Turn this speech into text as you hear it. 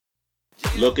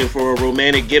Looking for a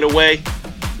romantic getaway?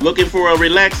 Looking for a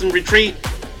relaxing retreat?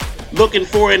 Looking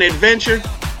for an adventure?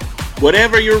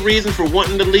 Whatever your reason for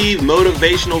wanting to leave,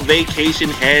 Motivational Vacation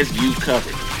has you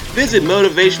covered. Visit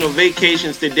Motivational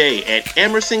Vacations today at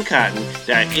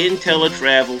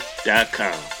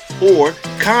emersonCotton.intellitravel.com or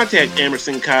contact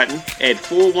Emerson Cotton at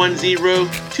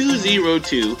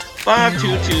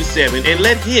 410-202-5227 and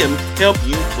let him help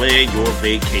you plan your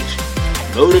vacation.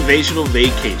 Motivational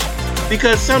Vacations,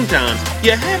 because sometimes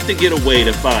you have to get away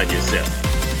to find yourself.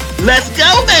 Let's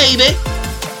go, baby!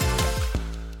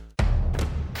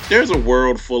 There's a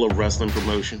world full of wrestling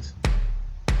promotions,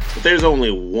 but there's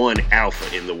only one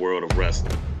alpha in the world of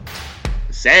wrestling.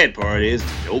 The sad part is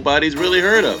nobody's really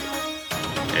heard of it.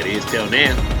 That is till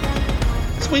now.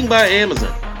 Swing by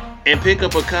Amazon and pick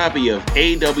up a copy of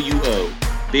AWO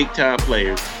Big Time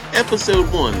Players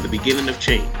Episode 1, The Beginning of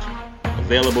Change,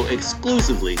 available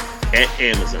exclusively at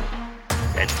Amazon.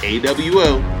 That's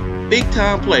AWO Big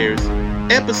Time Players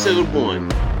Episode 1,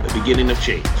 The Beginning of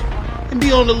Change. And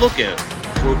be on the lookout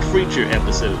for future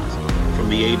episodes from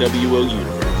the AWO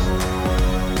universe.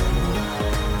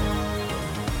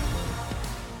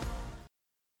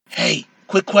 Hey,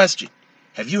 quick question.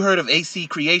 Have you heard of AC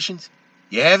Creations?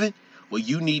 You haven't? Well,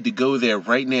 you need to go there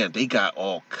right now. They got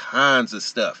all kinds of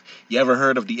stuff. You ever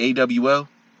heard of the AWO?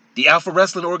 The Alpha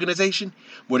Wrestling Organization?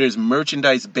 Where there's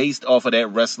merchandise based off of that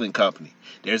wrestling company.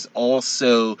 There's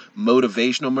also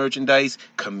motivational merchandise,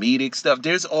 comedic stuff.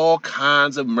 There's all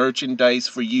kinds of merchandise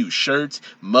for you. Shirts,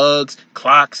 mugs,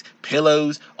 clocks,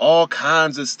 pillows, all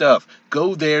kinds of stuff.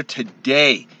 Go there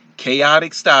today.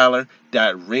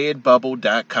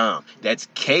 chaoticstyler.redbubble.com. That's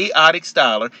Chaotic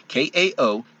Styler,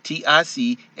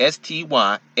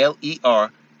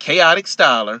 KAOTICSTYLER, Chaotic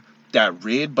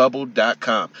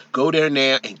Styler.redbubble.com. Go there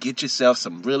now and get yourself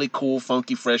some really cool,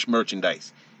 funky, fresh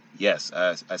merchandise. Yes,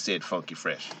 I said funky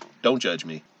fresh. Don't judge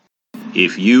me.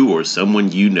 If you or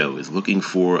someone you know is looking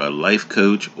for a life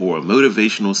coach or a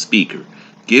motivational speaker,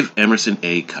 give Emerson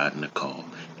A. Cotton a call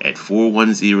at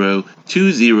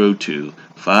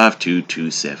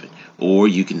 410-202-5227. Or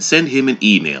you can send him an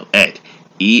email at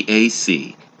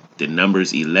EAC, the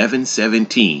numbers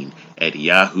 1117 at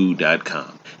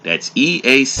yahoo.com. That's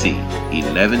EAC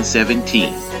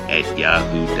 1117 at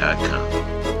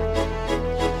yahoo.com.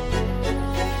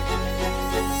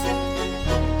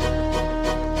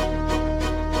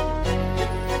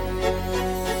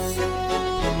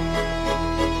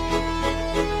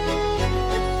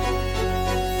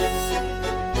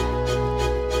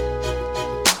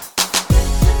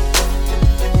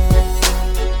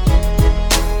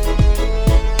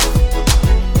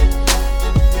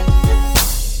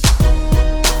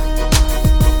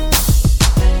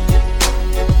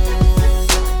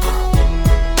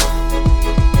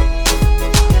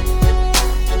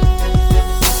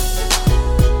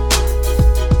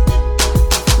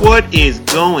 What is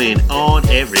going on,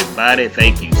 everybody?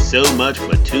 Thank you so much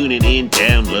for tuning in,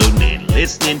 downloading, and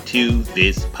listening to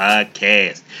this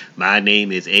podcast. My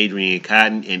name is Adrian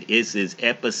Cotton, and this is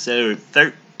episode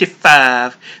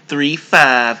 35,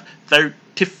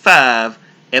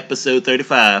 episode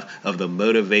 35 of the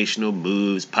Motivational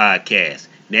Moves podcast.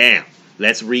 Now,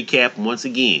 let's recap once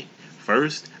again.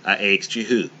 First, I asked you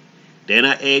who. Then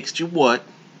I asked you what.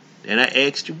 Then I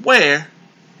asked you where.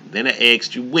 And then I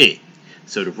asked you when.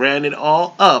 So to round it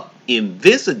all up, in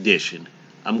this edition,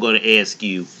 I'm going to ask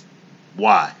you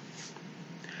why.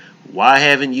 Why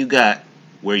haven't you got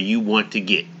where you want to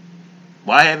get?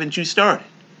 Why haven't you started?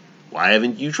 Why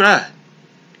haven't you tried?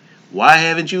 Why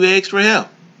haven't you asked for help?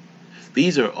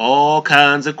 These are all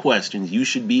kinds of questions you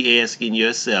should be asking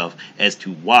yourself as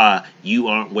to why you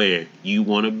aren't where you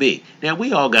want to be. Now,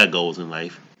 we all got goals in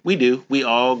life. We do. We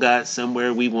all got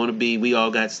somewhere we want to be. We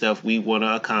all got stuff we want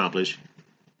to accomplish.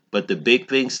 But the big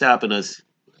thing stopping us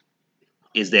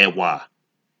is that why.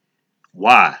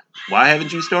 Why? Why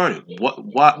haven't you started?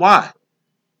 Why?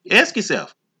 Ask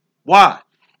yourself, why?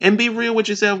 And be real with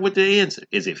yourself with the answer.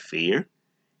 Is it fear?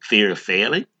 Fear of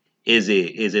failing? Is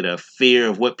it a fear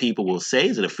of what people will say?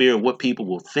 Is it a fear of what people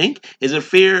will think? Is it a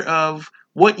fear of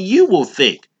what you will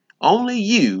think? Only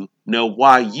you know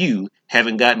why you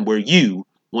haven't gotten where you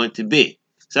want to be.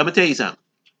 So I'm going to tell you something.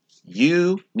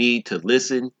 You need to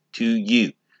listen to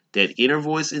you. That inner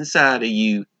voice inside of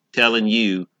you telling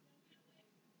you,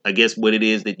 I guess, what it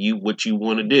is what you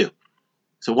want to do.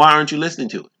 So why aren't you listening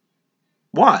to it?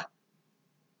 Why?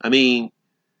 I mean,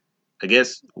 I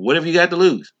guess, what have you got to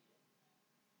lose?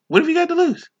 What have you got to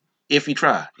lose if you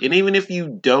try? And even if you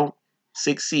don't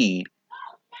succeed,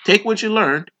 take what you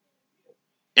learned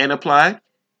and apply it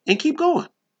and keep going.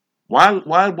 Why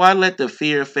let the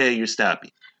fear of failure stop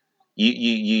you?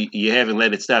 You haven't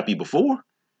let it stop you before.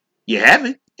 You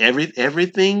haven't.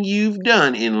 Everything you've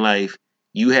done in life,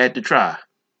 you had to try.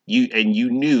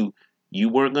 You knew you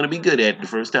weren't going to be good at it the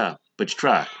first time, but you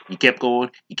tried. You kept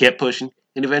going, you kept pushing,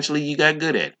 and eventually you got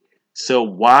good at it. So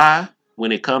why,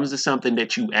 when it comes to something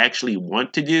that you actually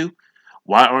want to do,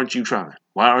 why aren't you trying?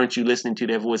 Why aren't you listening to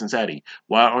that voice inside of you?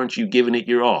 Why aren't you giving it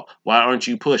your all? Why aren't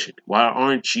you pushing? Why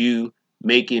aren't you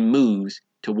making moves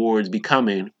towards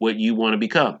becoming what you want to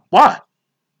become? Why?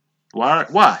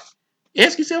 Why?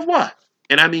 Ask yourself why.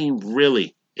 And I mean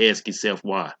really ask yourself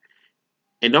why.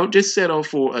 And don't just settle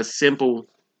for a simple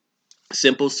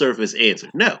surface answer.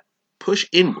 No. Push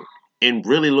inward and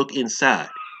really look inside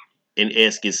and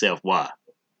ask yourself why.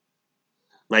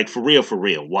 Like for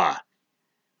real, why?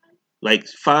 Like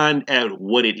find out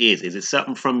what it is. Is it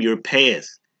something from your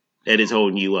past that is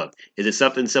holding you up? Is it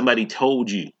something somebody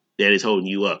told you that is holding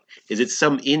you up? Is it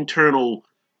some internal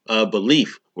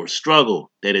belief or struggle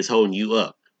that is holding you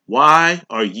up? Why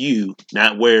are you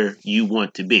not where you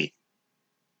want to be?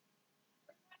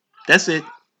 That's it.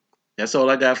 That's all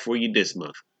I got for you this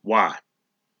month. Why?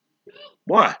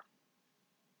 Why?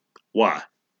 Why?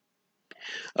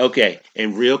 Okay,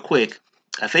 and real quick,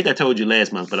 I think I told you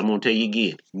last month, but I'm going to tell you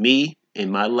again. Me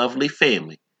and my lovely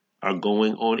family are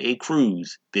going on a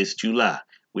cruise this July.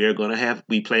 We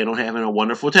plan on having a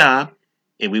wonderful time,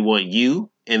 and we want you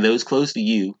and those close to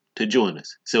you to join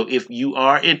us. So if you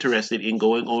are interested in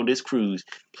going on this cruise,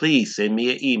 please send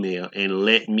me an email and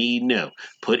let me know.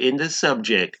 Put in the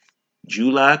subject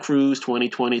July Cruise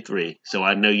 2023 so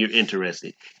I know you're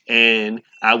interested. And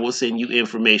I will send you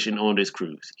information on this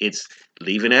cruise. It's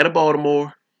leaving out of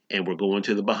Baltimore and we're going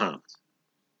to the Bahamas.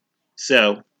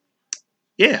 So,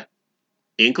 yeah,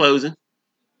 in closing,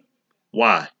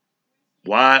 why?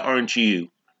 Why aren't you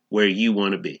where you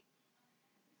want to be?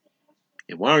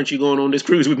 And why aren't you going on this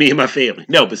cruise with me and my family?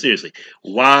 No, but seriously,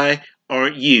 why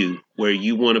aren't you where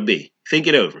you want to be? Think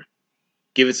it over.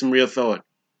 Give it some real thought.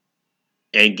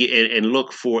 And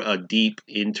look for a deep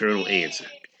internal answer.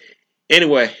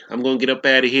 Anyway, I'm going to get up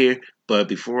out of here. But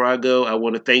before I go, I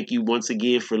want to thank you once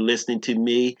again for listening to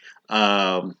me.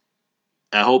 I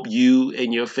hope you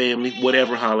and your family,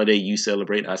 whatever holiday you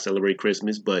celebrate, I celebrate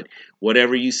Christmas, but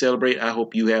whatever you celebrate, I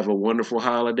hope you have a wonderful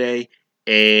holiday.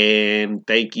 And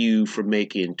thank you for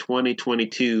making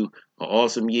 2022 an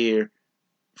awesome year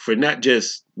for not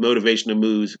just Motivational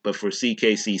Moves, but for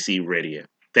CKCC Radio.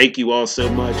 Thank you all so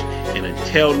much. And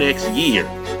until next year,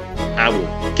 I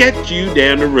will catch you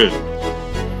down the road.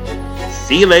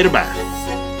 See you later. Bye.